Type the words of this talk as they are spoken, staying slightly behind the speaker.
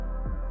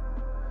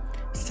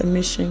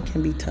Submission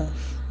can be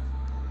tough,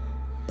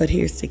 but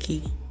here's the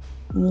key.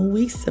 When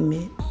we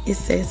submit, it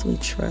says we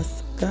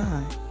trust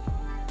God.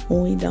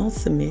 When we don't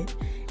submit,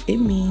 it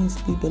means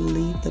we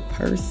believe the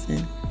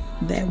person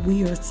that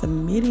we are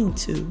submitting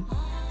to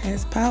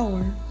has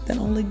power that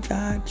only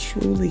God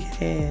truly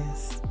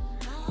has.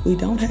 We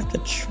don't have to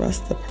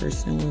trust the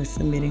person we're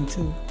submitting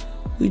to.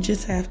 We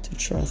just have to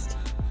trust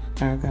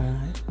our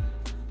God.